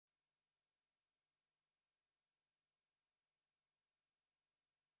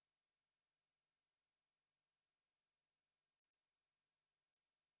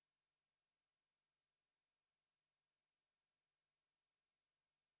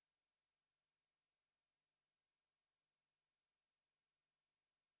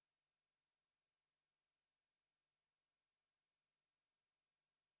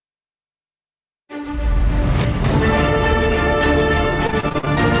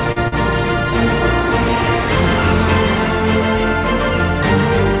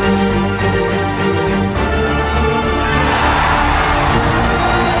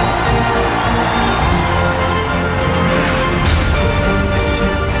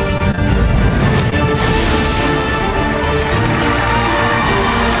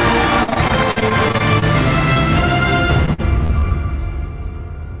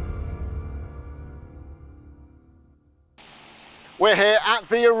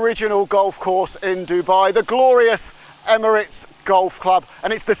original golf course in Dubai, the glorious Emirates Golf Club,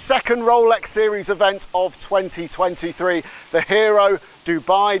 and it's the second Rolex Series event of 2023, the Hero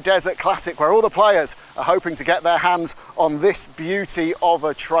Dubai Desert Classic, where all the players are hoping to get their hands on this beauty of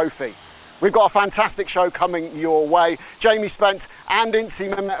a trophy. We've got a fantastic show coming your way. Jamie Spence and Incy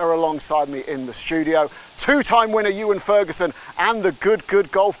Mehmet are alongside me in the studio. Two-time winner Ewen Ferguson and the Good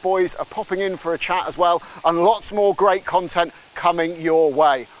Golf Boys are popping in for a chat as well, and lots more great content coming your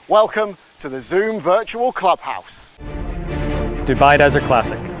way. Welcome to the Zoom Virtual Clubhouse. Dubai Desert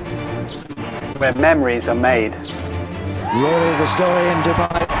Classic, where memories are made. Rory, the story in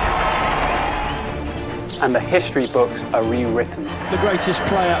Dubai. And the history books are rewritten. The greatest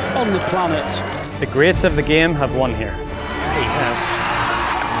player on the planet. the greats of the game have won here. He has.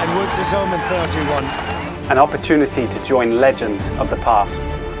 And Woods is home in 31. An opportunity to join legends of the past.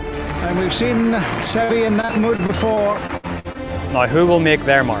 And we've seen Sevi in that mood before. Now who will make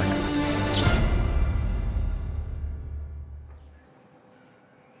their mark?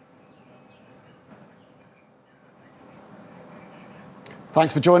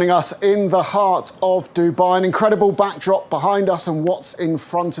 Thanks for joining us in the heart of Dubai. An incredible backdrop behind us, and what's in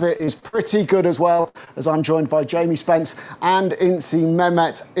front of it is pretty good as well, as I'm joined by Jamie Spence and Incy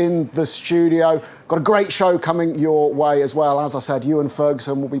Mehmet in the studio. Got a great show coming your way as well. As I said, Ewen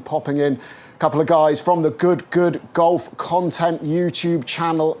Ferguson will be popping in. Couple of guys from the Good Golf Content YouTube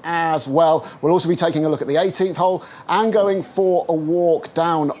channel as well. We'll also be taking a look at the 18th hole and going for a walk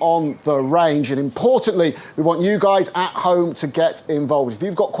down on the range. And importantly, we want you guys at home to get involved. If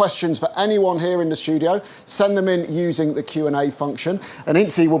you've got questions for anyone here in the studio, send them in using the Q&A function. And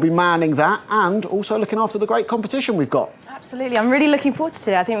Incy will be manning that and also looking after the great competition we've got. Absolutely, I'm really looking forward to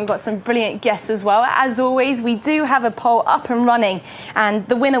today. I think we've got some brilliant guests as well. As always, we do have a poll up and running, and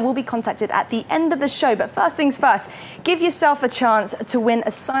the winner will be contacted at the end of the show. But first things first, give yourself a chance to win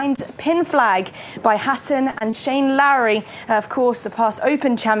a signed pin flag by Hatton and Shane Lowry, of course, the past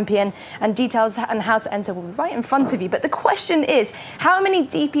Open champion, and details on how to enter will be right in front of you. But the question is, how many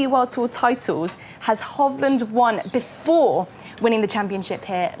DP World Tour titles has Hovland won before winning the championship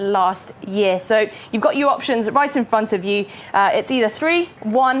here last year? So you've got your options right in front of you. It's either 3,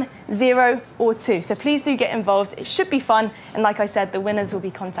 1, 0 or 2. So please do get involved. It should be fun. And like I said, the winners will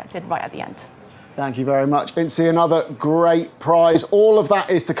be contacted right at the end. Thank you very much, Incy. Another great prize. All of that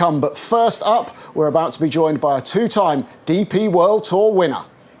is to come. But first up, we're about to be joined by a two-time DP World Tour winner.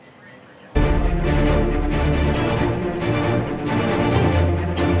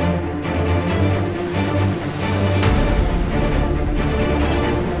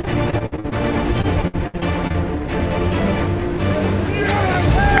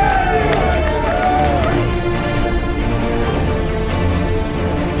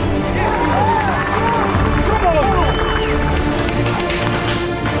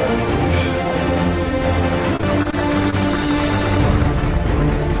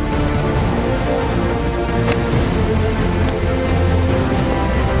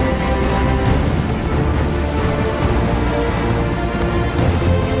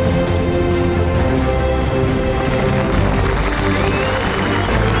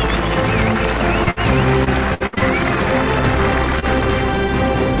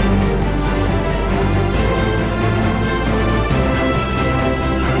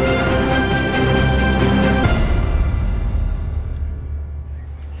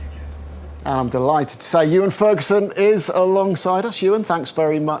 I'm delighted to say Ewen Ferguson is alongside us. Ewen, thanks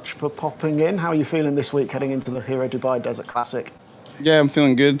very much for popping in. How are you feeling this week heading into the Hero Dubai Desert Classic? Yeah, I'm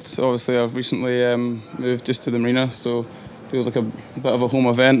feeling good. Obviously, I've recently moved just to the marina, so it feels like a bit of a home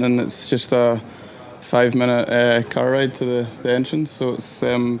event, and it's just a 5-minute car ride to the entrance. So it's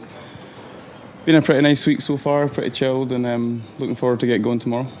been a pretty nice week so far, pretty chilled, and looking forward to get going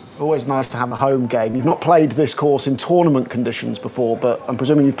tomorrow. Always nice to have a home game. You've not played this course in tournament conditions before, but I'm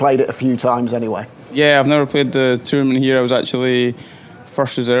presuming you've played it a few times anyway. Yeah, I've never played the tournament here. I was actually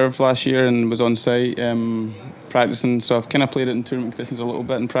first reserve last year and was on site practicing, so I've kind of played it in tournament conditions a little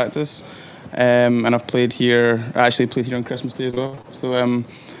bit in practice. And I've played here, I actually played here on Christmas Day as well. So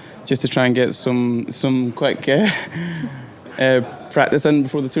just to try and get some quick practice in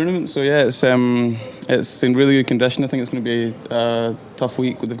before the tournament. So yeah, it's in really good condition. I think it's going to be a tough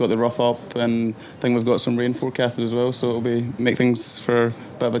week. They've got the rough up, and I think we've got some rain forecasted as well, so it'll make things for a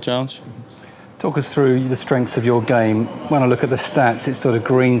bit of a challenge. Talk us through the strengths of your game. When I look at the stats, it's sort of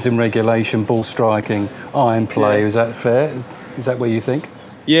greens in regulation, ball striking, iron play. Yeah. Is that fair? Is that where you think?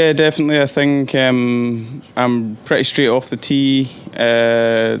 Yeah, definitely. I think I'm pretty straight off the tee,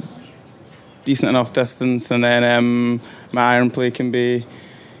 decent enough distance, and then my iron play can be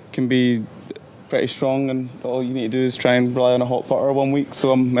pretty strong, and all you need to do is try and rely on a hot putter 1 week.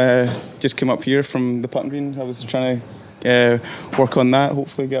 So I'm just came up here from the putting green. I was trying to work on that,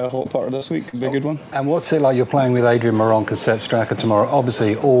 hopefully get a hot putter this week. It'll be a good one. And what's it like you're playing with Adrian Moronk and Sepp Straka tomorrow?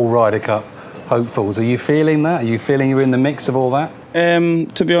 Obviously, all Ryder Cup hopefuls. Are you feeling that? Are you feeling you're in the mix of all that?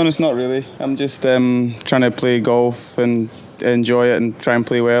 To be honest, not really. I'm just trying to play golf and enjoy it and try and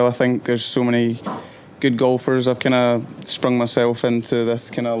play well. I think there's so many good golfers. I've kind of sprung myself into this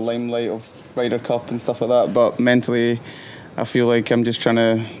kind of limelight of Ryder Cup and stuff like that, but mentally I feel like I'm just trying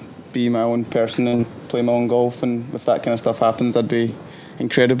to be my own person and play my own golf, and if that kind of stuff happens, I'd be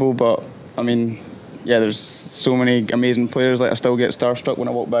incredible. But I mean, yeah, there's so many amazing players. Like, I still get starstruck when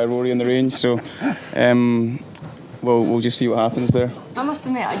I walk by Rory in the range, so we'll just see what happens there. I must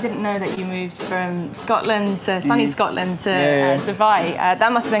admit, I didn't know that you moved from Scotland to sunny Scotland to Dubai.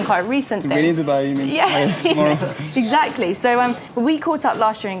 That must have been quite a recent thing. Raining Dubai, you mean? Yeah, Tomorrow. Exactly. So we caught up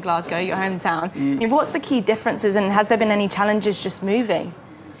last year in Glasgow, your hometown. I mean, what's the key differences, and has there been any challenges just moving?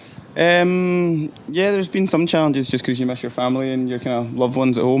 Yeah, there's been some challenges just because you miss your family and your kind of loved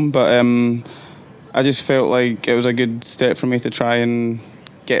ones at home, but I just felt like it was a good step for me to try and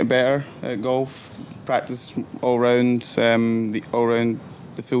get better at golf, practice all round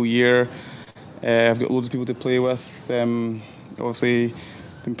the full year. I've got loads of people to play with. Obviously,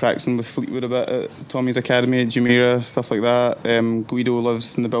 been practicing with Fleetwood a bit at Tommy's Academy at Jumeirah, stuff like that. Guido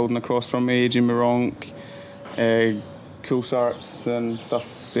lives in the building across from me, Adrian Moronk, Cool Sarts and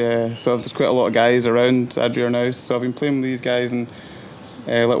stuff. Yeah, so there's quite a lot of guys around Adria now. So I've been playing with these guys and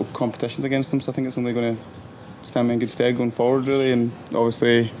little competitions against them. So I think it's only going to stand me in good stead going forward, really. And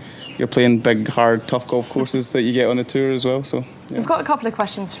obviously, you're playing big, hard, tough golf courses that you get on the tour as well. So yeah. We've got a couple of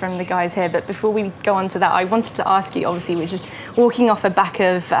questions from the guys here, but before we go on to that, I wanted to ask you, obviously, we're just walking off the back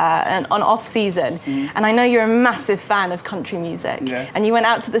of an off-season, and I know you're a massive fan of country music, and you went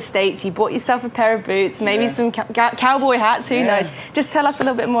out to the States, you bought yourself a pair of boots, maybe some cowboy hats, who knows? Just tell us a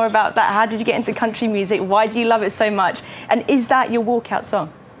little bit more about that. How did you get into country music? Why do you love it so much? And is that your walkout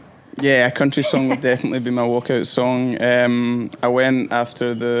song? Yeah, a country song would definitely be my walkout song. I went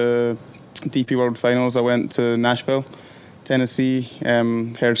after the DP World Finals. I went to Nashville, Tennessee.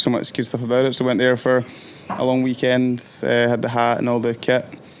 Heard so much good stuff about it, so went there for a long weekend. Had the hat and all the kit.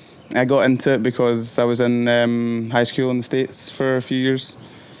 I got into it because I was in high school in the States for a few years,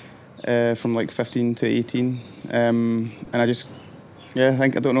 from like 15 to 18, and I just. Yeah, I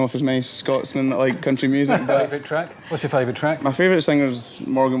don't know if there's many Scotsmen that like country music. Favourite track? What's your favourite track? My favourite singer is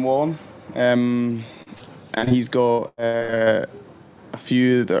Morgan Wallen, and he's got a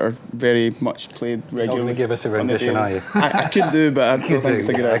few that are very much played regularly. You're going to give us a rendition, are you? I could do, but I don't think it's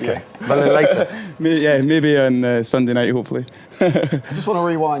a good idea. Okay, but later. Maybe on Sunday night, hopefully. I just want to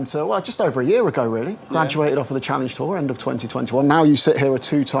rewind to, well, just over a year ago, really. Graduated off of the Challenge Tour, end of 2021. Now you sit here a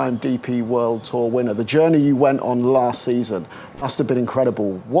two-time DP World Tour winner. The journey you went on last season must have been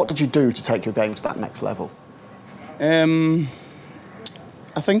incredible. What did you do to take your game to that next level? I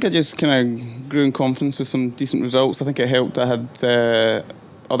think I just kind of grew in confidence with some decent results. I think it helped. I had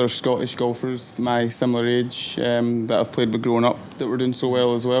other Scottish golfers my similar age that I've played with growing up that were doing so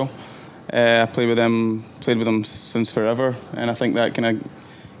well as well. I played with them since forever, and I think that kind of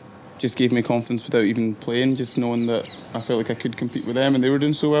just gave me confidence without even playing, just knowing that I felt like I could compete with them and they were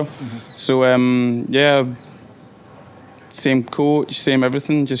doing so well. So yeah, same coach, same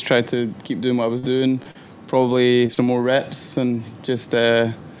everything, just tried to keep doing what I was doing, probably some more reps, and just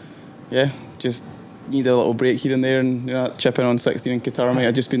just need a little break here and there, and chipping on 16 in Qatar might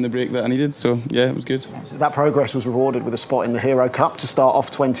have just been the break that I needed. So yeah, it was good. So that progress was rewarded with a spot in the Hero Cup to start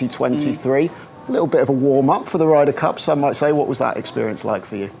off 2023. A little bit of a warm-up for the Ryder Cup, some might say. What was that experience like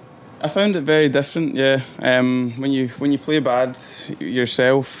for you? I found it very different, yeah. When you play bad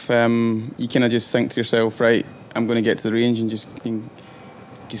yourself, you kind of just think to yourself, right, I'm going to get to the range and just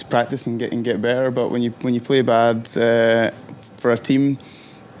practice and get better. But when you play bad for a team,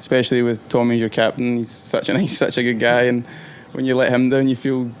 especially with Tommy as your captain, he's such a good guy, and when you let him down, you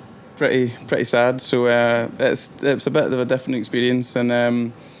feel pretty sad. So it's a bit of a different experience,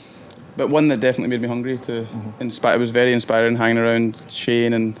 and but one that definitely made me hungry to inspire. It was very inspiring hanging around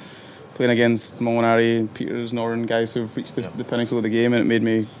Shane and playing against Molinari and Peters, Noren, guys who've reached the pinnacle of the game, and it made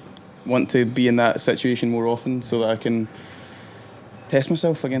me want to be in that situation more often so that I can test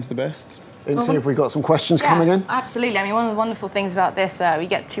myself against the best. Incy, have we got some questions coming in? Absolutely. I mean, one of the wonderful things about this, we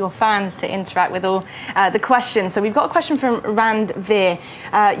get to your fans to interact with all the questions. So we've got a question from Rand Veer.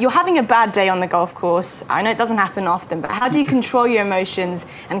 You're having a bad day on the golf course. I know it doesn't happen often, but how do you control your emotions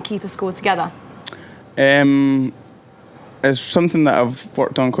and keep a score together? it's something that I've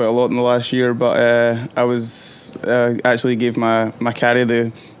worked on quite a lot in the last year, but I was actually gave my carry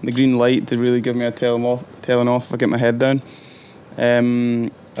the green light to really give me a tailing off if I get my head down.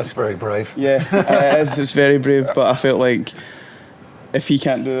 That's very brave. Yeah, it's very brave, but I felt like if he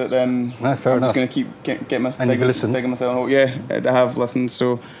can't do it, then no, fair I'm enough. just going to keep digging myself out. Yeah, I have listened,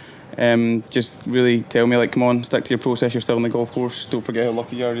 so just really tell me, like, come on, stick to your process, you're still on the golf course, don't forget how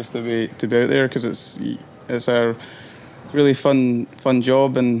lucky you are just to be out there, because it's a really fun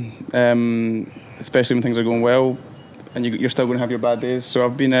job, and especially when things are going well, and you're still going to have your bad days. So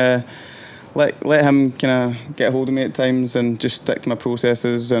I've been let him kind of get a hold of me at times, and just stick to my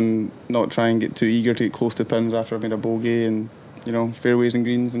processes and not try and get too eager to get close to pins after I've made a bogey, and fairways and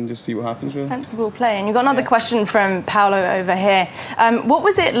greens, and just see what happens, really. Sensible play. And you've got another question from Paolo over here. What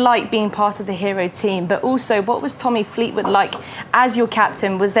was it like being part of the hero team, but also what was Tommy Fleetwood like as your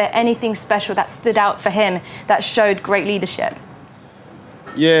captain? Was there anything special that stood out for him that showed great leadership?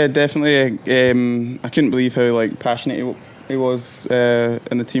 Yeah, definitely. I couldn't believe how passionate he was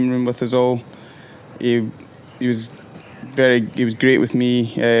in the team room with us all. He was great with me.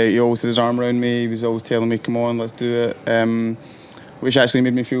 He always had his arm around me. He was always telling me, come on, let's do it, which actually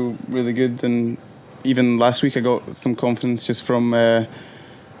made me feel really good. And even last week I got some confidence just from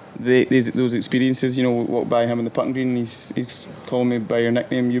those experiences. Walked by him in the putting green, and he's calling me by your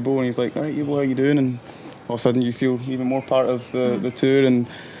nickname, Yubo, and he's like, all right, Yubo, how you doing? And all of a sudden you feel even more part of the tour. And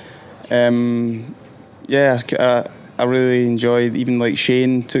I really enjoyed, even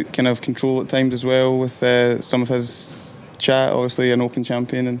Shane took kind of control at times as well with some of his chat, obviously an Open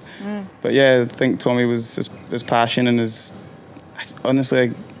champion, but yeah, I think Tommy was his passion and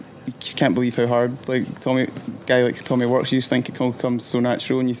honestly, you just can't believe how hard guy like Tommy works. You just think it all comes so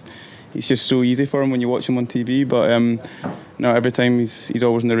natural, and it's just so easy for him when you watch him on TV. But no, every time he's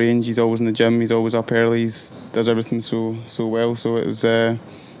always in the range, he's always in the gym, he's always up early, he does everything so well. So it was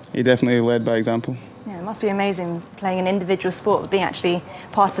he definitely led by example. Yeah, it must be amazing playing an individual sport, but being actually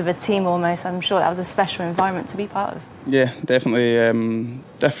part of a team almost. I'm sure that was a special environment to be part of. Yeah, definitely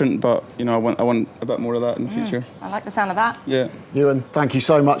different, but I want a bit more of that in the future. I like the sound of that. Yeah. Ewan, thank you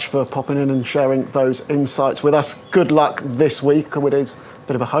so much for popping in and sharing those insights with us. Good luck this week. It is a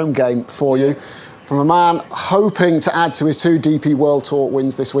bit of a home game for you. From a man hoping to add to his 2 DP World Tour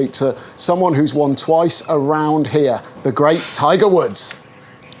wins this week to someone who's won twice around here, the great Tiger Woods.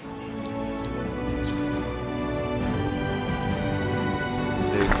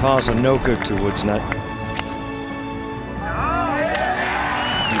 The pars are no good to Woods now.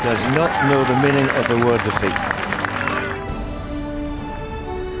 He does not know the meaning of the word defeat.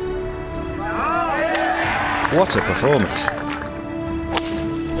 What a performance.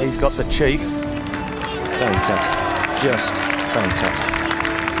 He's got the chief. Fantastic. Just fantastic.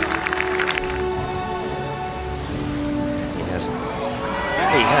 He has.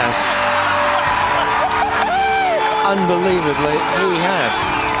 He has. Unbelievably, he has.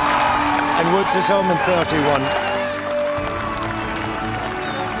 And Woods is home in 31.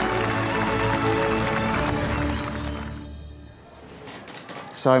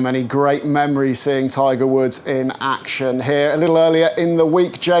 So many great memories seeing Tiger Woods in action here. A little earlier in the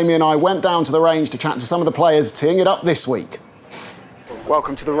week, Jamie and I went down to the range to chat to some of the players teeing it up this week.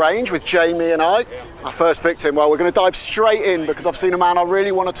 Welcome to the range with Jamie and I. Our first victim, well, we're going to dive straight in because I've seen a man I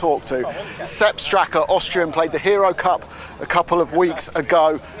really want to talk to. Sepp Straka, Austrian, played the Hero Cup a couple of weeks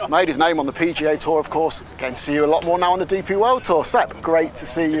ago. Made his name on the PGA Tour, of course. Getting to see you a lot more now on the DP World Tour. Sepp, great to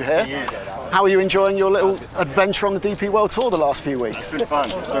see you here. How are you enjoying your little adventure on the DP World Tour the last few weeks? It's been fun.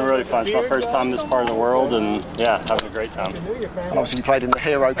 It's been really fun. It's my first time in this part of the world, and yeah, having a great time. And obviously you played in the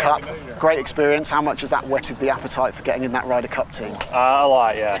Hero Cup. Great experience. How much has that whetted the appetite for getting in that Ryder Cup team? A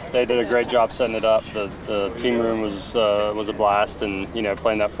lot, yeah. They did a great job setting it up. The team room was a blast, and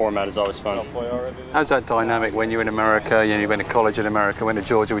playing that format is always fun. How's that dynamic when you're in America? You went to college in America, went to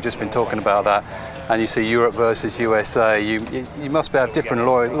Georgia. We've just been talking about that, and you see Europe versus USA. You must have different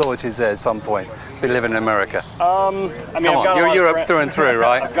loyalties there at some point. Be living in America. Come on, you're Europe through and through,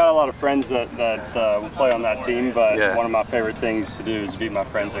 right? I've got a lot of friends that play on that team, but one of my favorite things to do is beat my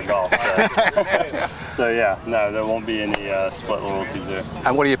friends at golf. So yeah, no, there won't be any split loyalties there.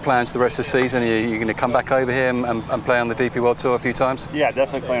 And what are your plans for the rest of the season? Are you going to come back over here and play on the DP World Tour a few times? Yeah,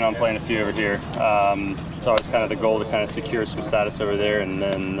 definitely plan on playing a few over here. It's always kind of the goal to kind of secure some status over there, and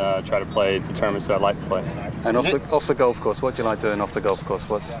then try to play the tournaments that I like to play. And off the golf course, what do you like doing off the golf course?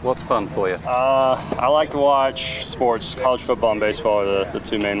 What's fun for you? I like to watch sports. College football and baseball are the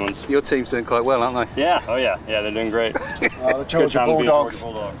 2 main ones. Your team's doing quite well, aren't they? Yeah, oh yeah, they're doing great. The Georgia Bulldogs,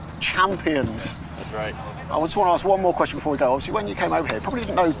 champions. That's right. I just want to ask one more question before we go. Obviously, when you came over here, you probably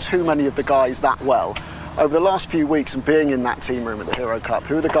didn't know too many of the guys that well. over the last few weeks and being in that team room at the Hero Cup,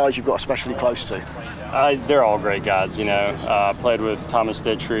 who are the guys you've got especially close to? They're all great guys, you know. Played with Thomas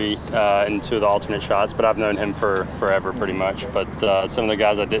Dittrey in 2 of the alternate shots, but I've known him for forever pretty much. But some of the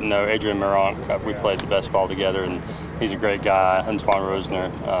guys I didn't know, Adrian Meronk, we played the best ball together, and he's a great guy. Antoine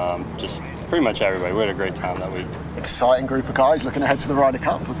Rosner, just pretty much everybody. We had a great time that week. Exciting group of guys looking ahead to the Ryder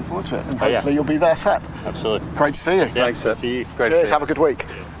Cup. Looking forward to it, and hopefully you'll be there, Sep. Absolutely. Great to see you. Yeah, thanks, Sep. See you. Great. Cheers. Have a good week.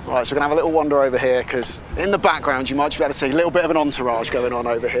 Right, so we're going to have a little wander over here because in the background you might be able to see a little bit of an entourage going on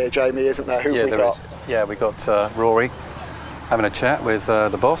over here, Jamie, isn't there? Who have we got? Yeah, we got Rory having a chat with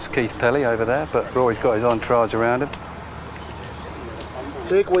the boss, Keith Pelly, over there, but Rory's got his entourage around him.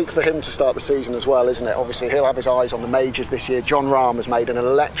 Big week for him to start the season as well, isn't it? Obviously, he'll have his eyes on the majors this year. John Rahm has made an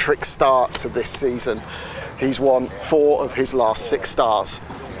electric start to this season. He's won 4 of his last 6 starts.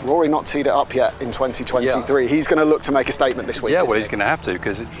 Rory not teed it up yet in 2023. Yeah. He's going to look to make a statement this week. Yeah, well, he's going to have to,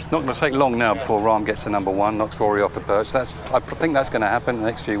 because it's not going to take long now before Rahm gets to #1, knocks Rory off the perch. I think that's going to happen in the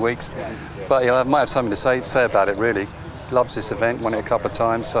next few weeks. But he might have something to say about it, really. Loves this event, won it a couple of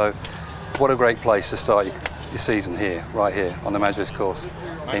times. So what a great place to start your season here, right here on the Majlis course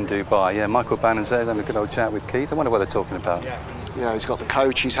in Dubai. Yeah, Michael Bannon's there, having a good old chat with Keith. I wonder what they're talking about. Yeah, he's got the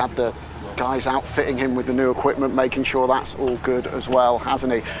coach, he's had the guys outfitting him with the new equipment, making sure that's all good as well,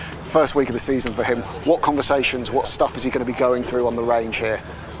 hasn't he? First week of the season for him. What conversations, what stuff is he going to be going through on the range here?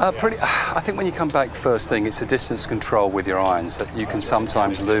 I think when you come back first thing, it's the distance control with your irons that you can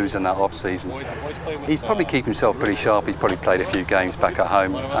sometimes lose in that off-season. He's probably keeping himself pretty sharp. He's probably played a few games back at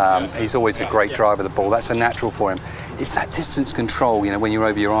home. He's always a great driver of the ball. That's a natural for him. It's that distance control, you know, when you're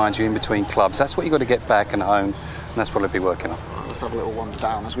over your irons, you're in between clubs. That's what you've got to get back and home, and that's what he'll be working on. Let's have a little wander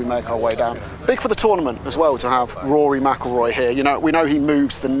down as we make our way down. Big for the tournament as well to have Rory McIlroy here. You know, we know he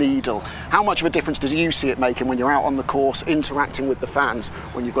moves the needle. How much of a difference does you see it making when you're out on the course, interacting with the fans,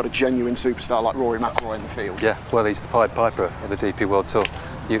 when you've got a genuine superstar like Rory McIlroy in the field? Yeah, well, he's the Pied Piper of the DP World Tour.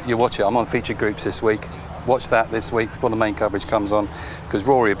 You watch it. I'm on featured groups this week. Watch that this week before the main coverage comes on, because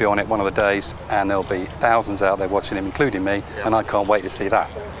Rory will be on it one of the days, and there'll be thousands out there watching him, including me, and I can't wait to see that.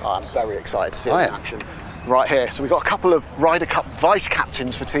 I'm very excited to see him in action. Right here, so we've got a couple of Ryder Cup vice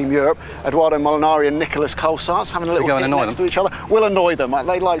captains for Team Europe, Eduardo Molinari and Nicholas Colsaerts, having a little hit next to each other. We'll annoy them,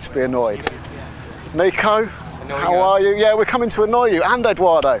 they like to be annoyed. Nico, how are you? Yeah, we're coming to annoy you, and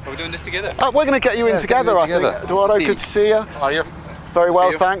Eduardo. Are we doing this together? We're going to get you in together, I think. Eduardo, good to see you. How are you? Very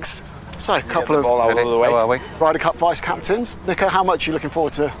well, thanks. So, a couple of Ryder Cup vice captains. Nico, how much are you looking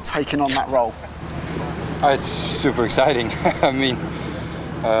forward to taking on that role? It's super exciting. I mean,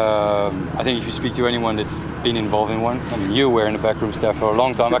 I think if you speak to anyone that's been involved in one, I mean, you were in the backroom staff for a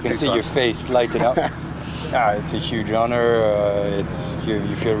long time. I can see your face lighting up. It's a huge honor.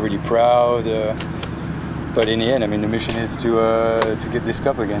 You feel really proud. But in the end, I mean, the mission is to get this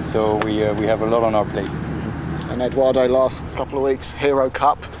cup again. So we have a lot on our plate. And Eduardo, last couple of weeks, Hero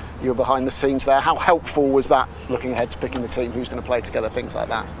Cup. You were behind the scenes there. How helpful was that, looking ahead to picking the team, who's going to play together, things like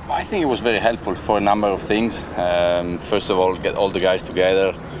that? I think it was very helpful for a number of things. First of all, get all the guys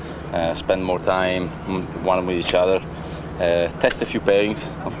together, spend more time one with each other, test a few pairings,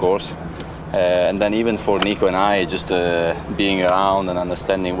 of course. And then even for Nico and I, just being around and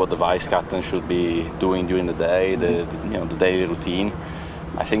understanding what the vice captain should be doing during the day, the daily routine.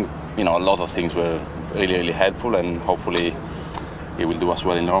 I think a lot of things were really helpful, and hopefully it will do us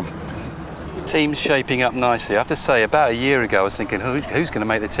well in Rome. Team's shaping up nicely. I have to say, about a year ago I was thinking who's going to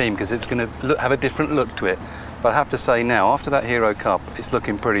make the team, because it's going to have a different look to it. But I have to say now, after that Hero Cup, it's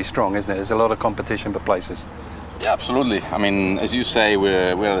looking pretty strong, isn't it? There's a lot of competition for places. Yeah, absolutely. I mean, as you say,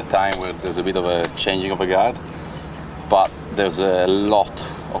 we're at a time where there's a bit of a changing of the guard, but there's a lot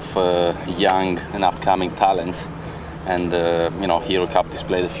of young and upcoming talents. And Hero Cup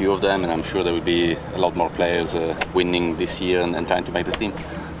displayed a few of them, and I'm sure there will be a lot more players winning this year and trying to make the team.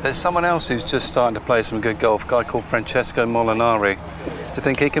 There's someone else who's just starting to play some good golf, a guy called Francesco Molinari. Do you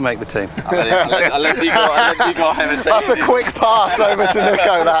think he can make the team? I'll let Nico have a say. That's a quick pass over to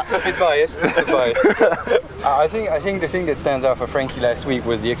Nico, that. A bit biased. I think the thing that stands out for Frankie last week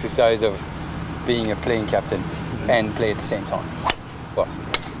was the exercise of being a playing captain and play at the same time. Well,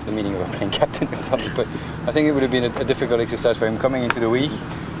 the meaning of a playing captain, but I think it would have been a difficult exercise for him coming into the week,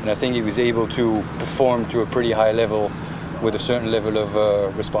 and I think he was able to perform to a pretty high level with a certain level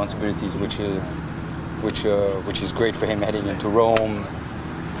of responsibilities, which is great for him heading into Rome,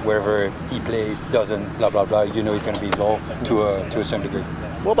 wherever he plays, doesn't, blah blah blah. You know he's going to be involved to a certain degree.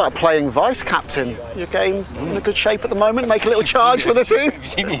 What about playing vice captain? Your game in a good shape at the moment? Make a little charge for the team? Have you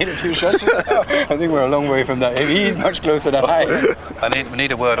seen me hit a few shots? I think we're a long way from that. He's much closer than I am. We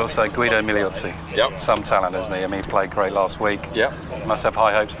need a word also, Guido Migliozzi. Yep. Some talent, isn't he? I mean, he played great last week. Yeah. Must have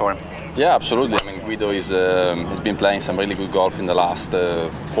high hopes for him. Yeah, absolutely. I mean, Guido is has been playing some really good golf in the last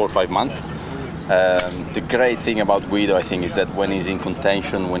 4 or 5 months. The great thing about Guido, I think, is that when he's in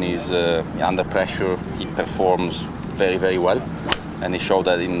contention, when he's under pressure, he performs very, very well. And he showed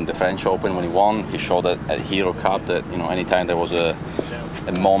that in the French Open when he won. He showed that at Hero Cup that, you know, anytime there was a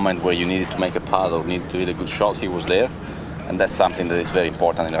moment where you needed to make a putt or needed to hit a good shot, he was there. And that's something that is very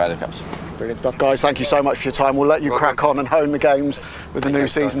important in the Ryder Cups. Brilliant stuff, guys. Thank you so much for your time. We'll let you crack on and hone the games with the new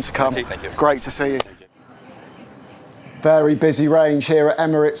season to come. Thank you. Great to see you. Very busy range here at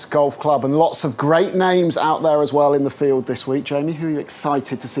Emirates Golf Club, and lots of great names out there as well in the field this week. Jamie, who are you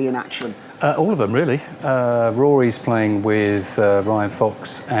excited to see in action? All of them, really. Rory's playing with Ryan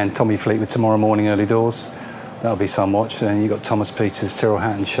Fox and Tommy Fleetwood tomorrow morning, early doors. That'll be some watch. And you've got Thomas Pieters, Tyrrell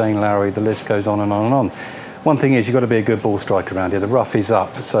Hatton, Shane Lowry. The list goes on and on and on. One thing is, you've got to be a good ball striker around here. The rough is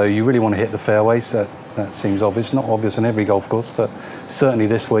up, so you really want to hit the fairways. That seems obvious. Not obvious on every golf course, but certainly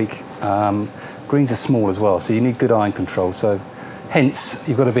this week. Greens are small as well, so you need good iron control. So, hence,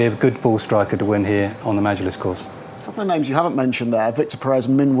 you've got to be a good ball striker to win here on the Majlis course. A couple of names you haven't mentioned there. Victor Perez,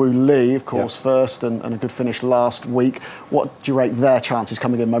 Minwoo Lee, of course, first, and a good finish last week. What do you rate their chances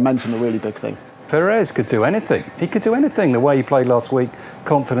coming in? Momentum, a really big thing. Perez could do anything. He could do anything. The way he played last week,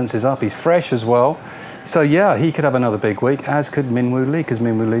 confidence is up. He's fresh as well. So, yeah, he could have another big week, as could Minwoo Lee, because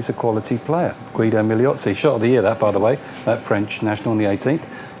Minwoo Lee's a quality player. Guido Migliozzi, shot of the year, that, by the way, that French national on the 18th.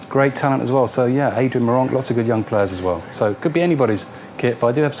 Great talent as well. So, yeah, Adrian Meronk, lots of good young players as well. So, it could be anybody's kit, but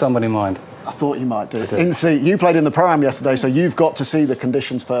I do have somebody in mind. I thought you might do. Incy, you played in the Pro-Am yesterday, so you've got to see the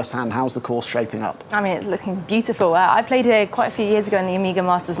conditions firsthand. How's the course shaping up? I mean, it's looking beautiful. I played here quite a few years ago in the Amiga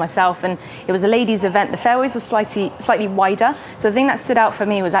Masters myself, and it was a ladies' event. The fairways were slightly wider, so the thing that stood out for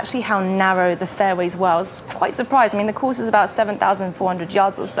me was actually how narrow the fairways were. I was quite surprised. I mean, the course is about 7,400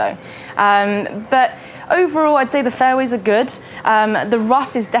 yards or so. But overall, I'd say the fairways are good. The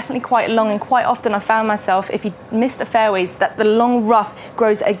rough is definitely quite long, and quite often I found myself, if you miss the fairways, that the long rough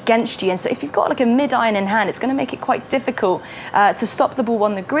grows against you. And so if you've got like a mid-iron in hand, it's going to make it quite difficult to stop the ball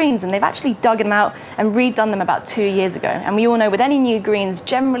on the greens. And they've actually dug them out and redone them about 2 years ago. And we all know with any new greens,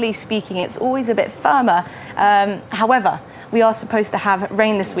 generally speaking, it's always a bit firmer. However, we are supposed to have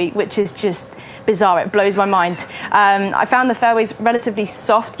rain this week, which is just bizarre. It blows my mind. I found the fairways relatively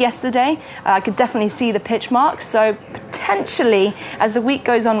soft yesterday. I could definitely see the pitch marks. So potentially, as the week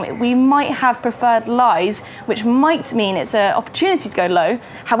goes on, we might have preferred lies, which might mean it's an opportunity to go low.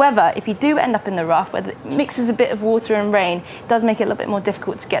 However, if you do end up in the rough, where it mixes a bit of water and rain, it does make it a little bit more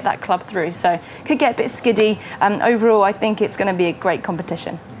difficult to get that club through. So could get a bit skiddy. Overall, I think it's going to be a great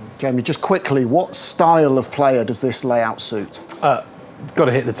competition. Jamie, just quickly, what style of player does this layout suit? Got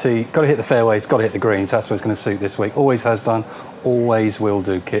to hit the tee, got to hit the fairways, got to hit the greens. That's what it's going to suit this week. Always has done, always will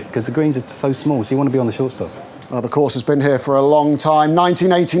do, Kit, because the greens are so small, so you want to be on the short stuff. Well, the course has been here for a long time.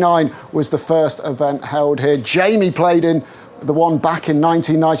 1989 was the first event held here. Jamie played in the one back in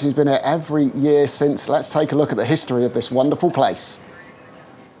 1990. He's been here every year since. Let's take a look at the history of this wonderful place.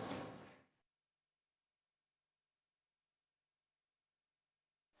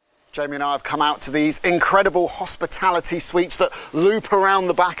 Jamie and I have come out to these incredible hospitality suites that loop around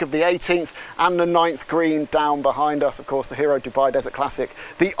the back of the 18th and the 9th green down behind us. Of course, the Hero Dubai Desert Classic,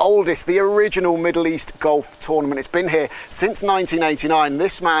 the oldest, the original Middle East golf tournament. It's been here since 1989.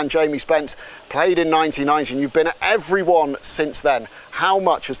 This man, Jamie Spence, played in 1990, and you've been at every one since then. How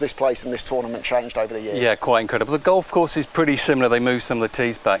much has this place and this tournament changed over the years? Yeah, quite incredible. The golf course is pretty similar. They moved some of the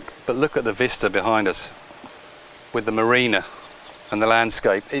tees back, but look at the vista behind us with the marina and the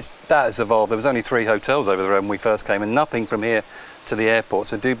landscape. That has evolved. There was only 3 hotels over there when we first came, and nothing from here to the airport.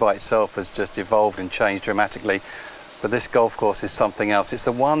 So Dubai itself has just evolved and changed dramatically. But this golf course is something else. It's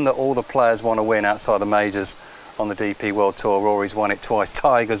the one that all the players want to win outside the majors on the DP World Tour. Rory's won it twice,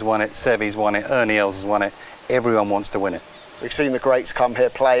 Tiger's won it, Seve's won it, Ernie Els has won it. Everyone wants to win it. We've seen the greats come here,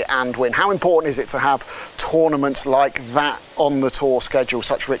 play and win. How important is it to have tournaments like that on the tour schedule,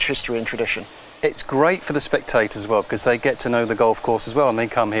 such rich history and tradition? It's great for the spectators as well, because they get to know the golf course as well, and they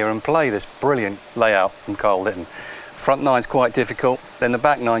come here and play this brilliant layout from Carl Litton. Front nine's quite difficult, then the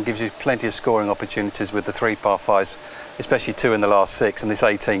back nine gives you plenty of scoring opportunities with the 3 par 5s, especially 2 in the last 6, and this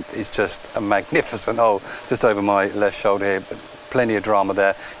 18th is just a magnificent hole just over my left shoulder here. But plenty of drama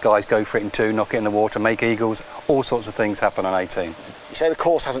there. Guys go for it in 2, knock it in the water, make eagles, all sorts of things happen on 18. You say the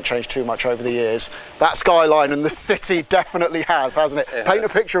course hasn't changed too much over the years. That skyline and the city definitely has, hasn't it? Paint a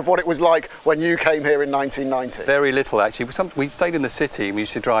picture of what it was like when you came here in 1990. Very little, actually. We stayed in the city and we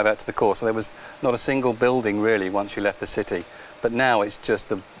used to drive out to the course, so there was not a single building really once you left the city. But now it's just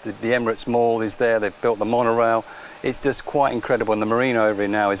the Emirates Mall is there, they've built the monorail. It's just quite incredible, and the marina over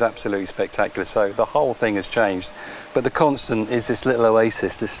here now is absolutely spectacular. So the whole thing has changed. But the constant is this little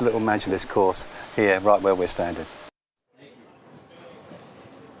oasis, this little Majlis course here, right where we're standing.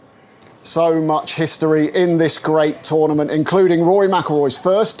 So much history in this great tournament, including Rory McIlroy's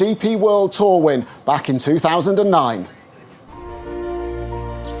first DP World Tour win back in 2009.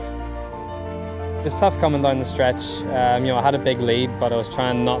 It's tough coming down the stretch. I had a big lead, but I was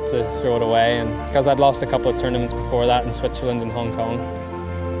trying not to throw it away, and because I'd lost a couple of tournaments before that in Switzerland and Hong Kong.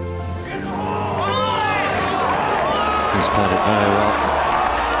 He's played it very well.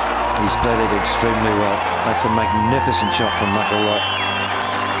 He's played it extremely well. That's a magnificent shot from McIlroy.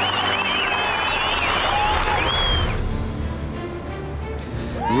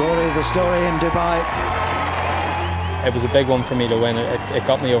 Rory, the story in Dubai. It was a big one for me to win. It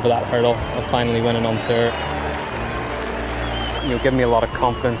got me over that hurdle of finally winning on tour. Gave me a lot of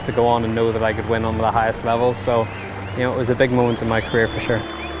confidence to go on and know that I could win on the highest levels. So, it was a big moment in my career for sure.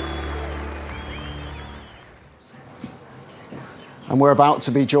 And we're about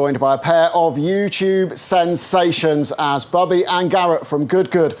to be joined by a pair of YouTube sensations as Bubby and Garrett from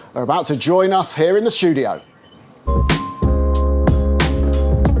Good Good are about to join us here in the studio.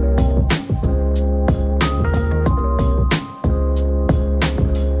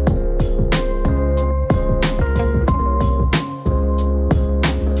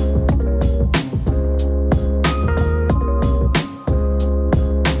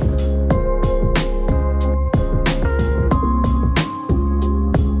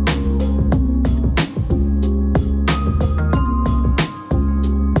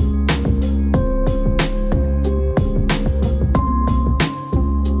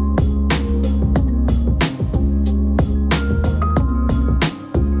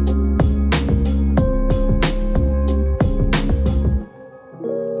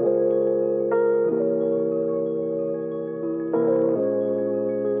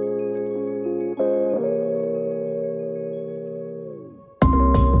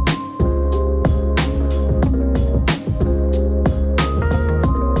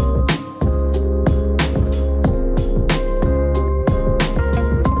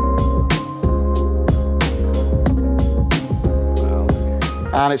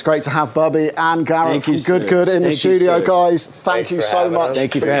 And it's great to have Bubby and Garrett from Good Good in the studio, guys. Thank you so much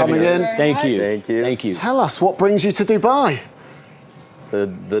for coming in. Thank you. Thank you. Tell us, what brings you to Dubai? The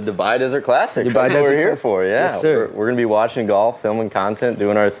Dubai Desert Classic. That's what we're here for, yeah. Yes, sir. We're going to be watching golf, filming content,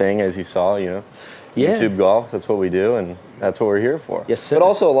 doing our thing, as you saw, YouTube golf, that's what we do, and that's what we're here for. Yes, sir. But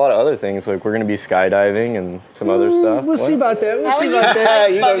also a lot of other things, like we're going to be skydiving and some other stuff. We'll see about that. How are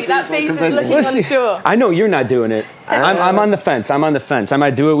you, Bubby? That face is looking unsure. I know you're not doing it. I'm on the fence. I'm on the fence. I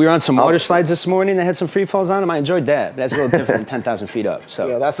might do it. We were on some water slides this morning that had some free falls on them. I enjoyed that. That's a little different than 10,000 feet up. So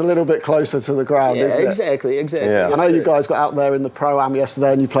yeah, that's a little bit closer to the ground, isn't it? Exactly. Yeah. I know you guys got out there in the Pro-Am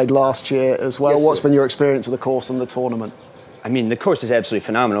yesterday and you played last year as well. Yes, What's sir. been your experience of the course and the tournament? I mean, the course is absolutely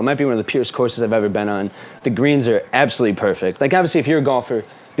phenomenal. It might be one of the purest courses I've ever been on. The greens are absolutely perfect. Like, obviously, if you're a golfer,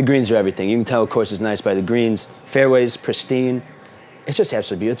 the greens are everything. You can tell a course is nice by the greens. Fairways, pristine. It's just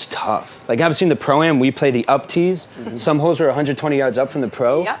absolutely beautiful. It's tough. Like, obviously, in the Pro-Am, we play the up tees. Some holes are 120 yards up from the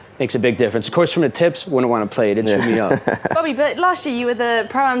pro. Yeah. Makes a big difference. Of course, from the tips, wouldn't want to play it. It'd shoot me up. Bobby, but last year you were the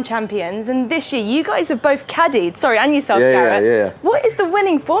Pro-Am champions, and this year you guys have both caddied. Sorry, and yourself, Garrett. Yeah. What is the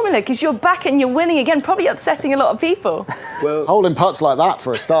winning formula? Because you're back and you're winning again, probably upsetting a lot of people. Well, holding putts like that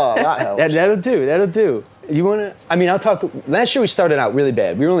for a start, that helps. That'll do. You want to? I mean, I'll talk. Last year we started out really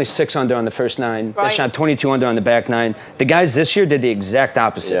bad. We were only 6 under on the first 9. Right. They shot 22 under on the back 9. The guys this year did the exact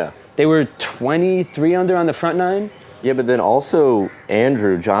opposite. Yeah. They were 23 under on the front 9. Yeah, but then also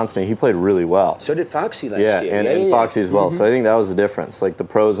Andrew Johnston, he played really well. So did Foxy last year. And Foxy as well. So I think that was the difference. Like the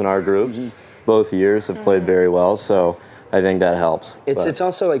pros in our groups, both years have played very well. So I think that helps. It's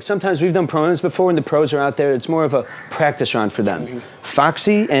also like sometimes we've done Pro-Ams before when the pros are out there. It's more of a practice round for them.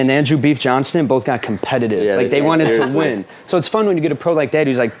 Foxy and Andrew Beef Johnston both got competitive. Yeah, like they wanted to win. So it's fun when you get a pro like that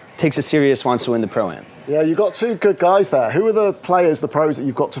who's like takes it serious, wants to win the Pro-Am. Yeah, you've got 2 good guys there. Who are the players, the pros that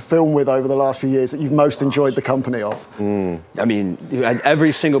you've got to film with over the last few years that you've most enjoyed the company of? I mean,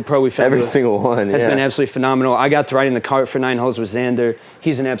 every single pro we've had. Every single one, has been absolutely phenomenal. I got to ride in the cart for 9 holes with Xander.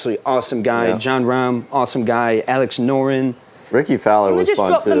 He's an absolutely awesome guy. Yeah. John Rahm, awesome guy. Alex Noren. Ricky Fowler was fun too. Can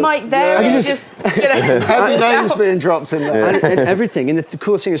we just drop the mic there? Yeah. And just heavy names being dropped in there. And everything. And the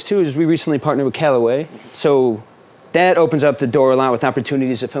coolest thing is too is we recently partnered with Callaway. So that opens up the door a lot with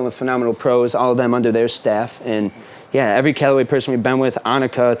opportunities to film with phenomenal pros, all of them under their staff. And yeah, every Callaway person we've been with,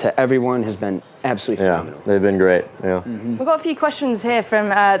 Annika to everyone, has been absolutely phenomenal. Yeah, they've been great, yeah. We've got a few questions here from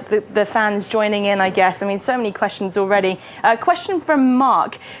the fans joining in, I guess. I mean, so many questions already. Question from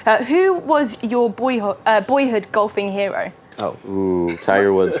Mark. Who was your boyhood golfing hero? Oh, ooh,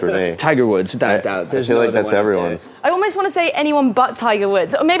 Tiger Woods for me. Tiger Woods, without doubt. I feel like that's everyone's. I almost want to say anyone but Tiger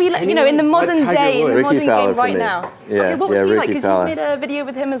Woods, or maybe you know, in the modern day, in the modern game right now. Yeah, okay, what was he like? Ricky Because you made a video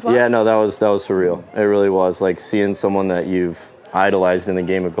with him as well. Yeah, no, that was surreal. It really was. Like seeing someone that you've idolized in the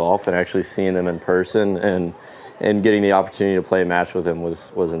game of golf and actually seeing them in person and getting the opportunity to play a match with him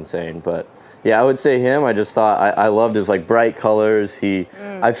was insane. But yeah, I would say him. I just thought I loved his like bright colors.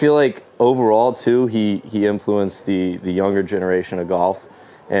 I feel like overall too, he influenced the younger generation of golf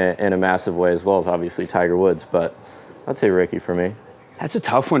in a massive way, as well as obviously Tiger Woods. But I'd say Ricky for me. That's a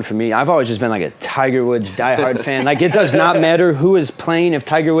tough one for me. I've always just been like a Tiger Woods diehard fan. Like it does not matter who is playing. If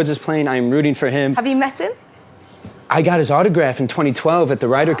Tiger Woods is playing, I'm rooting for him. Have you met him? I got his autograph in 2012 at the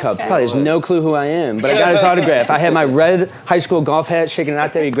Ryder Cup. Okay. Probably has no clue who I am, but I got his autograph. I had my red high school golf hat, shaking it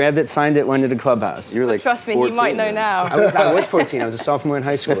out there. He grabbed it, signed it, went to the clubhouse. You were like Trust me, 14, he might know now. I was 14. I was a sophomore in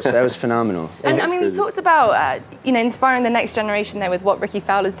high school, so that was phenomenal. And I mean, we talked about you know, inspiring the next generation there with what Ricky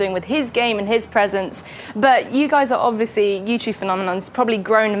Fowler's doing with his game and his presence. But you guys are obviously YouTube phenomenons, probably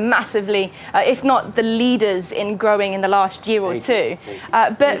grown massively, if not the leaders in growing in the last year or two.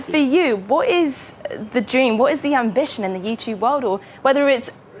 But for you, what is the dream? What is the ambition in the YouTube world, or whether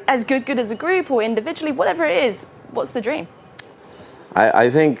it's as good as a group or individually, whatever it is, what's the dream? I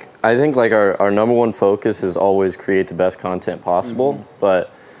think like our number one focus is always create the best content possible.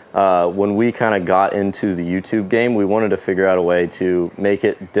 But when we kind of got into the YouTube game, we wanted to figure out a way to make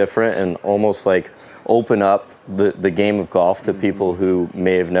it different and almost like open up the game of golf to people who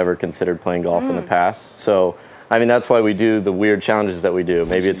may have never considered playing golf in the past. So I mean, that's why we do the weird challenges that we do.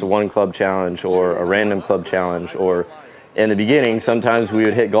 Maybe it's a one club challenge or a random club challenge, or in the beginning, sometimes we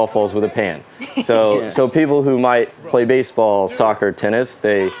would hit golf balls with a pan. So so people who might play baseball, soccer, tennis,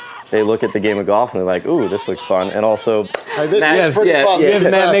 they look at the game of golf and they're like, ooh, this looks fun. And also, hey, this looks pretty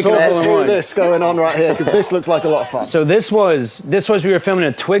fun. Talk us through this going on right here, because this looks like a lot of fun. So this was we were filming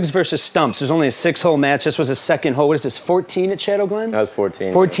a Twigs versus Stumps. There's only a 6-hole match. This was a second hole. What is this, 14 at Shadow Glen? That was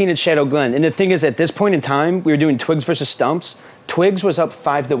 14. 14 at Shadow Glen. And the thing is, at this point in time, we were doing Twigs versus Stumps. Twigs was up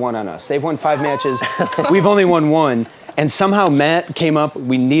 5-1 on us. They've won 5 matches. We've only won 1. And somehow Matt came up,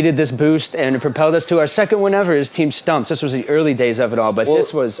 we needed this boost, and it propelled us to our second win ever as Team Stumps. This was the early days of it all, but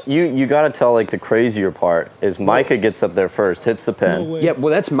this was... You got to tell, like, the crazier part is Micah gets up there first, hits the pin. Yeah,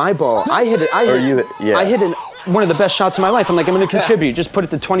 well, that's my ball. I hit it. I hit it. One of the best shots of my life. I'm like, I'm going to contribute. Just put it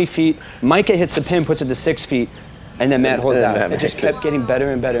to 20 feet. Micah hits the pin, puts it to 6 feet. And then Matt holds out. It just kept getting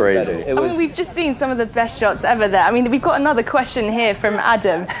better and better and better. I mean, we've just seen some of the best shots ever there. I mean, we've got another question here from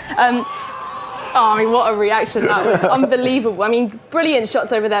Adam. Oh, I mean, what a reaction. That was unbelievable. I mean, brilliant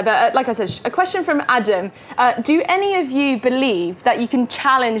shots over there. But like I said, a question from Adam. Do any of you believe that you can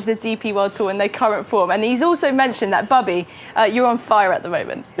challenge the DP World Tour in their current form? And he's also mentioned that, Bubby, you're on fire at the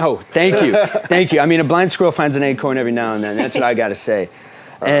moment. Oh, thank you. Thank you. I mean, a blind squirrel finds an acorn every now and then. That's what I got to say.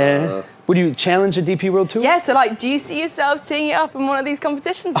 Would you challenge a DP World Tour? Yeah, so like, do you see yourselves teeing it up in one of these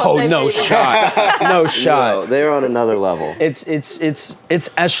competitions? Oh, no shot. No shot. No, they're on another level. It's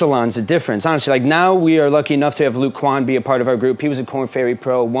echelons of difference. Honestly, like now we are lucky enough to have Luke Kwan be a part of our group. He was a Korn Ferry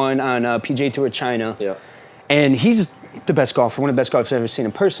Pro, won on PGA Tour China. Yeah. And he's the best golfer, one of the best golfers I've ever seen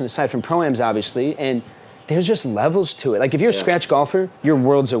in person, aside from Pro-Ams, obviously. And there's just levels to it. Like if you're a scratch golfer, you're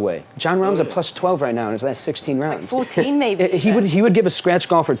worlds away. John Rahm's a plus 12 right now in his last 16 rounds. Like 14 maybe. He would give a scratch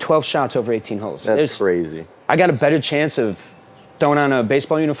golfer 12 shots over 18 holes. That's crazy. I got a better chance of throwing on a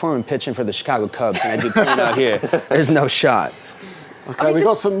baseball uniform and pitching for the Chicago Cubs than I do playing out here. There's no shot. Okay, we've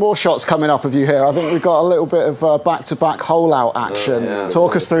got some more shots coming up of you here. I think we've got a little bit of back-to-back hole-out action.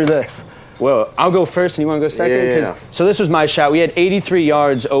 Talk us through this. Well, I'll go first and you want to go second? So this was my shot. We had 83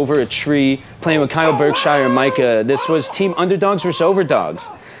 yards over a tree playing with Kyle Berkshire and Micah. This was team underdogs versus overdogs.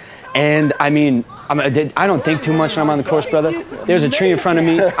 And I mean, I don't think too much when I'm on the course, brother. There's a tree in front of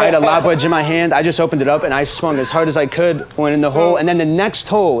me. I had a lob wedge in my hand. I just opened it up and I swung as hard as I could, went in the hole. And then the next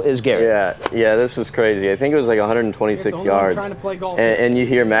hole is Gary. Yeah, this was crazy. I think it was like 126 yards. And you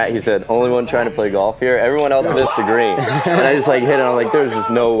hear Matt, he said, only one trying to play golf here. Everyone else missed the green. And I just like hit it. I'm like, there's just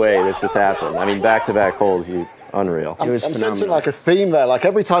no way this just happened. I mean, back-to-back holes, unreal. I'm sensing like a theme there. Like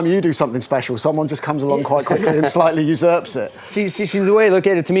every time you do something special, someone just comes along quite quickly and slightly usurps it. See the way I look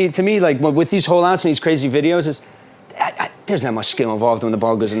at it, to me, like with these hole outs and these crazy videos, is there's not much skill involved when the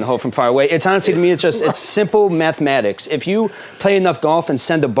ball goes in the hole from far away. It's honestly, to me, it's simple mathematics. If you play enough golf and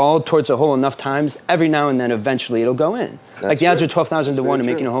send a ball towards a hole enough times, every now and then, eventually, it'll go in. Like the odds are 12,000 to 1 to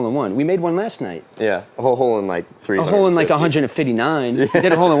making a hole in one. We made one last night. Yeah, a whole hole in like 3. A hole in like 159. We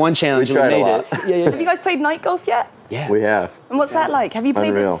did a hole in one challenge and we made it. Yeah. Have you guys played night golf yet? Yeah. We have. And what's that like? Have you played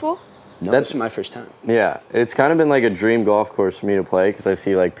Unreal. it before? No, that's my first time. Yeah, it's kind of been like a dream golf course for me to play because I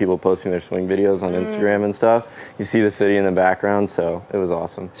see like people posting their swing videos on Instagram and stuff. You see the city in the background, so it was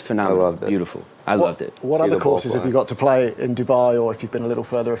awesome. It's phenomenal. I loved it. Beautiful. I loved it. What other courses have you got to play in Dubai, or if you've been a little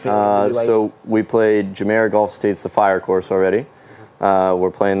further afield? In the UAE? So we played Jumeirah Golf Estate's the Fire course already.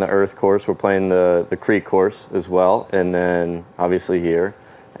 We're playing the Earth course. We're playing the Creek course as well, and then obviously here,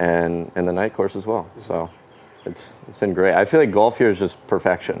 and the night course as well. So. It's been great. I feel like golf here is just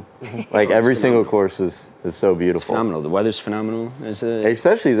perfection. Like every single course is so beautiful. It's phenomenal. The weather's phenomenal.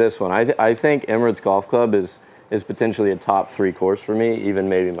 Especially this one. I think Emirates Golf Club is potentially a top 3 course for me, even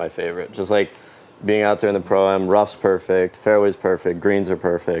maybe my favorite. Just like being out there in the Pro-Am, rough's perfect, fairway's perfect, greens are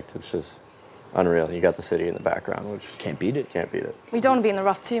perfect. It's just unreal. You got the city in the background, which can't beat it. Can't beat it. We don't want to be in the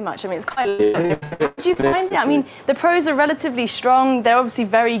rough too much. I mean, it's quite. How did you find it? I mean, the pros are relatively strong. They're obviously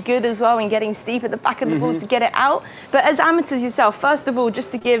very good as well in getting steep at the back of the ball to get it out. But as amateurs yourself, first of all,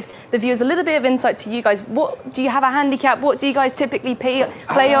 just to give the viewers a little bit of insight to you guys, what do you have a handicap? What do you guys typically play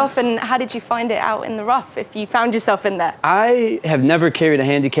off? And how did you find it out in the rough if you found yourself in there? I have never carried a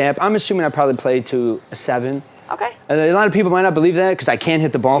handicap. I'm assuming I probably played to a 7. Okay. A lot of people might not believe that because I can't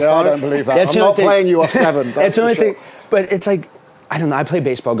hit the ball far. I don't believe that. I'm not playing you off 7. That's the only thing. But it's like, I don't know, I played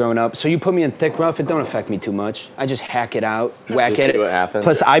baseball growing up, so you put me in thick rough, it don't affect me too much. I just hack it out, whack just at see it. what happens.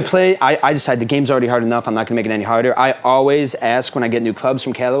 Plus, I decide the game's already hard enough, I'm not gonna make it any harder. I always ask when I get new clubs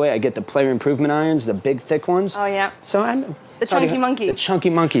from Callaway, I get the player improvement irons, the big thick ones. Oh, yeah. So I'm... The chunky monkey. The chunky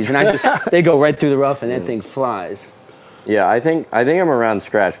monkeys, and they go right through the rough and that thing flies. Yeah, I think I'm around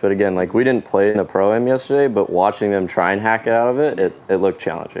scratch, but again, like we didn't play in the Pro-Am yesterday, but watching them try and hack it out of it, it looked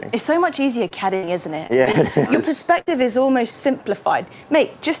challenging. It's so much easier caddying, isn't it? Yeah. Your perspective is almost simplified.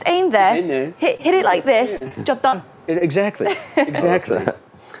 Mate, just aim there, Just aim there. hit it like this, job done. Exactly.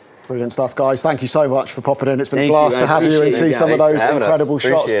 Brilliant stuff, guys. Thank you so much for popping in. It's been a Thank blast you. to have you and see some of those incredible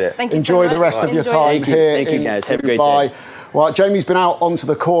shots. Thank you Enjoy so the much. rest of your Enjoy time it. here Thank you, in guys. Have a great Dubai. day. Well, Jamie's been out onto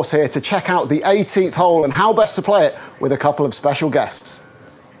the course here to check out the 18th hole and how best to play it with a couple of special guests.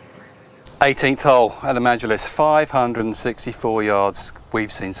 18th hole at the Majlis, 564 yards.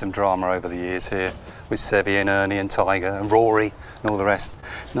 We've seen some drama over the years here with Seve and Ernie and Tiger and Rory and all the rest.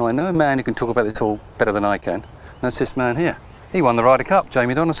 Now, I know a man who can talk about this hole better than I can, and that's this man here. He won the Ryder Cup,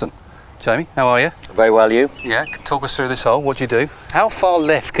 Jamie Donaldson. Jamie, how are you? Very well, you? Yeah, talk us through this hole. What'd you do? How far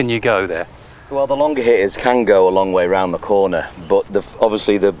left can you go there? Well, the longer hitters can go a long way round the corner, but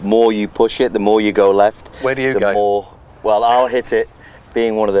obviously the more you push it, the more you go left. Where do you go? More, well, I'll hit it,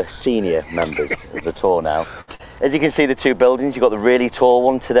 being one of the senior members of the tour now. As you can see, the two buildings, you've got the really tall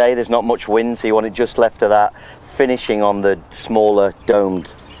one today. There's not much wind, so you want it just left of that, finishing on the smaller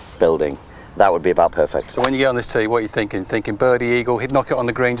domed building. That would be about perfect. So when you get on this tee, what are you thinking? Thinking birdie, eagle, knock it on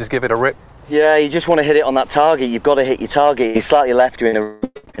the green, just give it a rip? Yeah, you just want to hit it on that target. You've got to hit your target. If you're slightly left, you're in a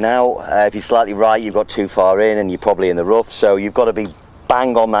out. If you're slightly right, you've got too far in and you're probably in the rough. So you've got to be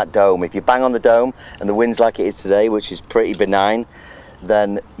bang on that dome. If you bang on the dome and the wind's like it is today, which is pretty benign,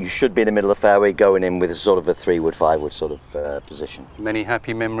 then you should be in the middle of the fairway going in with a sort of a 3-wood, 5-wood sort of position. Many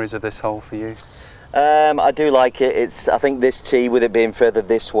happy memories of this hole for you? I do like it. I think this tee, with it being further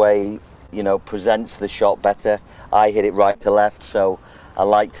this way, you know, presents the shot better. I hit it right to left, so I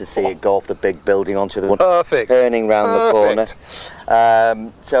like to see it go off the big building onto the one, turning round the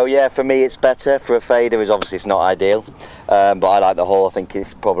corner. So yeah, for me it's better. For a fader, obviously it's not ideal, but I like the hole. I think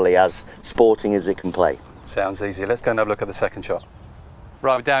it's probably as sporting as it can play. Sounds easy. Let's go and have a look at the second shot.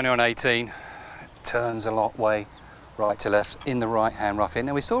 Right, we're down here on 18. Turns a lot way right to left in the right hand rough here.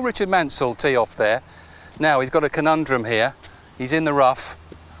 Now we saw Richard Mansell tee off there. Now he's got a conundrum here. He's in the rough,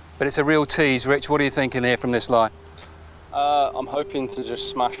 but it's a real tease. Rich, what are you thinking here from this line? I'm hoping to just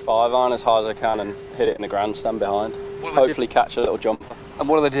smash 5-iron as high as I can and hit it in the grandstand behind. Hopefully catch a little jumper. And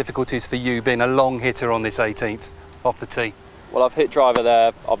what are the difficulties for you being a long hitter on this 18th off the tee? Well, I've hit driver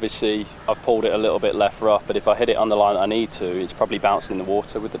there. Obviously, I've pulled it a little bit left rough, but if I hit it on the line that I need to, it's probably bouncing in the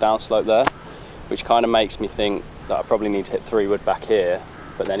water with the downslope there, which kind of makes me think that I probably need to hit 3-wood back here.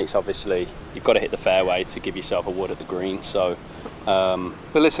 But then it's obviously, you've got to hit the fairway to give yourself a wood at the green. So. But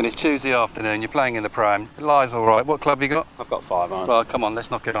listen, it's Tuesday afternoon, you're playing in the Pro-Am. It lies all right. What club have you got? I've got 5-iron. Well, come on, let's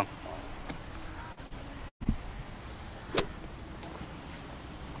knock it on.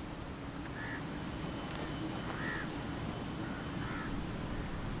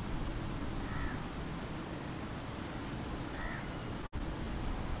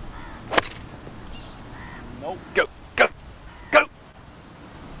 Go, go, go.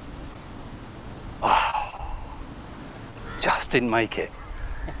 Oh, just didn't make it.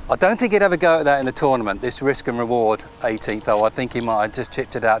 I don't think he'd ever go at that in the tournament, this risk and reward 18th hole. I think he might have just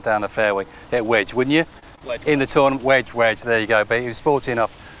chipped it out down the fairway. Hit wedge, wouldn't you? Wedge. In the tournament, wedge, there you go. But he was sporty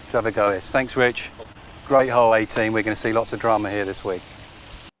enough to have a go at this. Thanks, Rich. Great hole 18. We're going to see lots of drama here this week.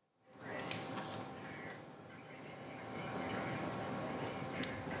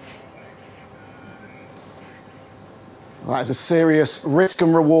 That is a serious risk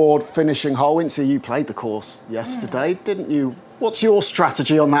and reward finishing hole. Incy, you played the course yesterday, didn't you? What's your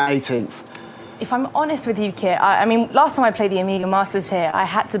strategy on that 18th? If I'm honest with you, Kit, I mean, last time I played the Amiga Masters here, I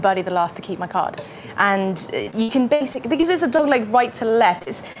had to birdie the last to keep my card. And you can basically, because it's a dogleg right to left,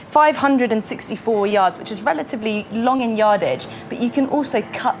 it's 564 yards, which is relatively long in yardage, but you can also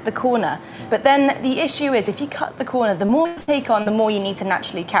cut the corner. But then the issue is, if you cut the corner, the more you take on, the more you need to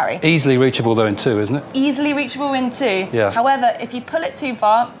naturally carry. Easily reachable though in two, isn't it? Easily reachable in two. Yeah. However, if you pull it too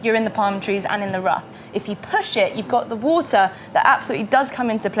far, you're in the palm trees and in the rough. If you push it, you've got the water that absolutely does come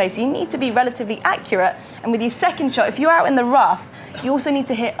into play. So you need to be relatively accurate. And with your second shot, if you're out in the rough, you also need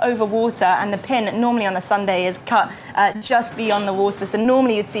to hit over water, and the pin normally on a Sunday is cut just beyond the water. So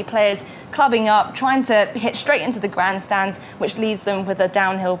normally you'd see players clubbing up, trying to hit straight into the grandstands, which leaves them with a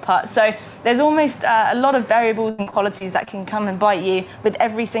downhill putt. So there's almost a lot of variables and qualities that can come and bite you with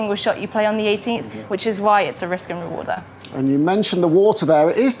every single shot you play on the 18th, which is why it's a risk and rewarder. And you mentioned the water there.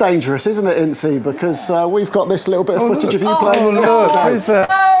 It is dangerous, isn't it, Incy? Because we've got this little bit of footage of you playing yesterday. Who's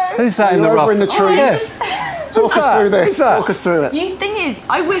that? Who's that in the rough? Over in the trees. Talk us through this. Talk us through it. The thing is,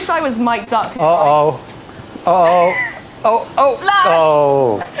 I wish I was mic'd up. Uh-oh.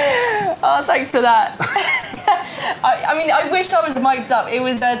 Oh, thanks for that. I mean, I wish I was mic'd up. It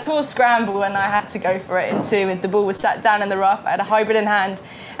was a tour scramble and I had to go for it in two, and the ball was sat down in the rough. I had a hybrid in hand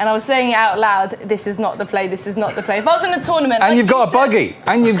and I was saying it out loud, this is not the play, this is not the play. If I was in a tournament... And you've got a buggy,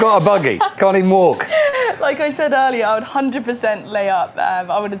 can't even walk. Like I said earlier, I would 100% lay up.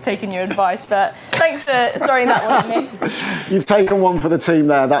 I would have taken your advice, but thanks for throwing that one at me. You've taken one for the team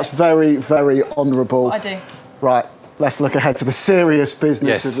there. That's very, very honourable. I do. Right, let's look ahead to the serious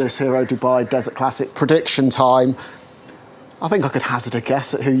business of this Hero Dubai Desert Classic prediction time. I think I could hazard a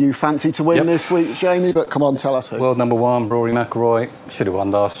guess at who you fancy to win this week, Jamie, but come on, tell us who. World number one, Rory McIlroy, should have won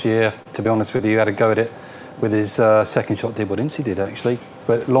last year. To be honest with you, had a go at it with his second shot, did what Incy did actually.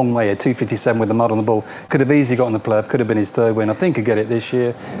 But long way, at 257 with the mud on the ball. Could have easily gotten the play, could have been his third win. I think he'll get it this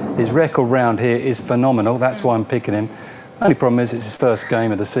year. His record round here is phenomenal. That's why I'm picking him. Only problem is it's his first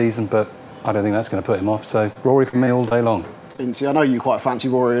game of the season, but I don't think that's going to put him off. So Rory for me all day long. Incy, I know you quite fancy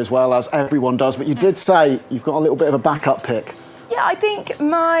Rory as well, as everyone does, but you did say you've got a little bit of a backup pick. Yeah, I think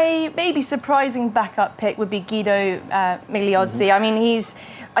my maybe surprising backup pick would be Guido Migliozzi. I mean,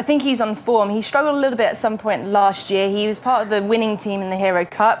 I think he's on form. He struggled a little bit at some point last year. He was part of the winning team in the Hero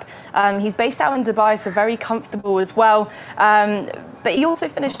Cup. He's based out in Dubai, so very comfortable as well. But he also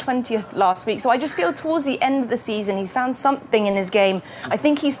finished 20th last week. So I just feel towards the end of the season, he's found something in his game. I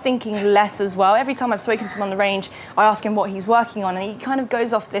think he's thinking less as well. Every time I've spoken to him on the range, I ask him what he's working on, and he kind of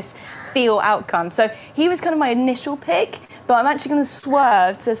goes off this feel outcome. So he was kind of my initial pick, but I'm actually going to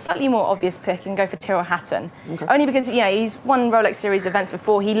swerve to a slightly more obvious pick and go for Tyrrell Hatton. Okay. Only because, yeah, he's won Rolex Series events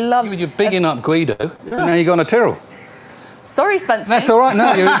before. He loves... You're bigging up Guido, now you're going to Tyrrell. Sorry, Spencer. That's all right,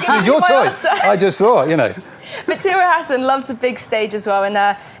 no, it's your choice. I just saw it, you know. But Tyrrell Hatton loves a big stage as well,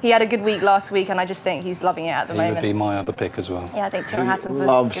 and he had a good week last week, and I just think he's loving it at the moment. He would be my other pick as well. Yeah, I think Tyrrell Hatton's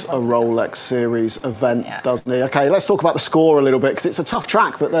loves a Rolex Series event, doesn't he? Okay, let's talk about the score a little bit, because it's a tough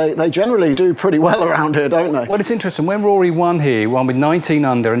track, but they generally do pretty well around here, don't they? Well, it's interesting. When Rory won here, he won with 19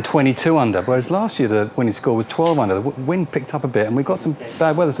 under and 22 under, whereas last year the winning score was 12 under. The wind picked up a bit, and we got some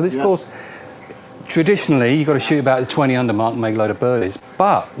bad weather. So this course, traditionally, you've got to shoot about the 20 under mark and make a load of birdies.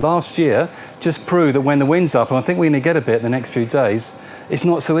 But last year just proved that when the wind's up, and I think we're going to get a bit in the next few days, it's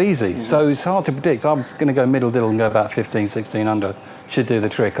not so easy. So it's hard to predict. I'm going to go middle-diddle and go about 15, 16 under. Should do the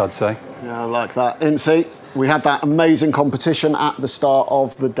trick, I'd say. Yeah, I like that. Incy, we had that amazing competition at the start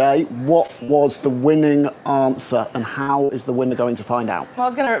of the day. What was the winning answer, and how is the winner going to find out? Well, I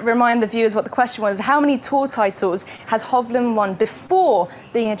was going to remind the viewers what the question was. How many tour titles has Hovland won before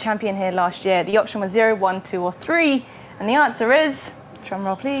being a champion here last year? The option was 0, 1, 2 or 3. And the answer is, drum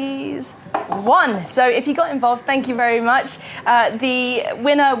roll please, 1. So if you got involved, thank you very much. The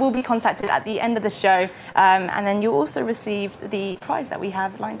winner will be contacted at the end of the show. And then you'll also receive the prize that we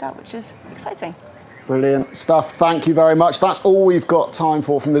have lined up, which is exciting. Brilliant stuff. Thank you very much. That's all we've got time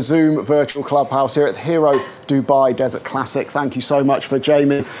for from the Zoom virtual clubhouse here at the Hero Dubai Desert Classic. Thank you so much for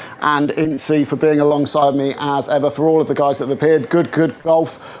Jamie and Incy for being alongside me as ever. For all of the guys that have appeared, good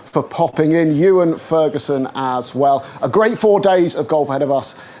golf for popping in. Ewen Ferguson as well. A great 4 days of golf ahead of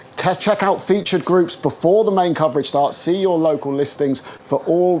us. Check out featured groups before the main coverage starts. See your local listings for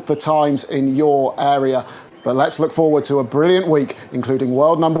all the times in your area. But let's look forward to a brilliant week, including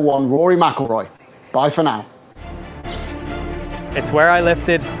world #1 Rory McIlroy. Bye for now. It's where I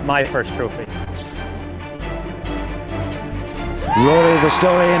lifted my first trophy. Rory, the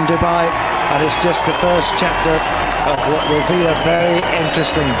story in Dubai, and it's just the first chapter of what will be a very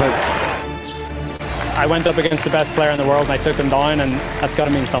interesting book. I went up against the best player in the world and I took him down, and that's got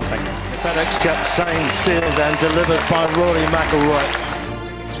to mean something. FedEx Cup signed, sealed and delivered by Rory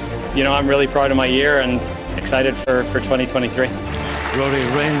McIlroy. You know, I'm really proud of my year and excited for 2023. Rory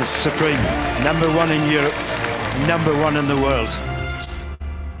reigns supreme, #1 in Europe, #1 in the world.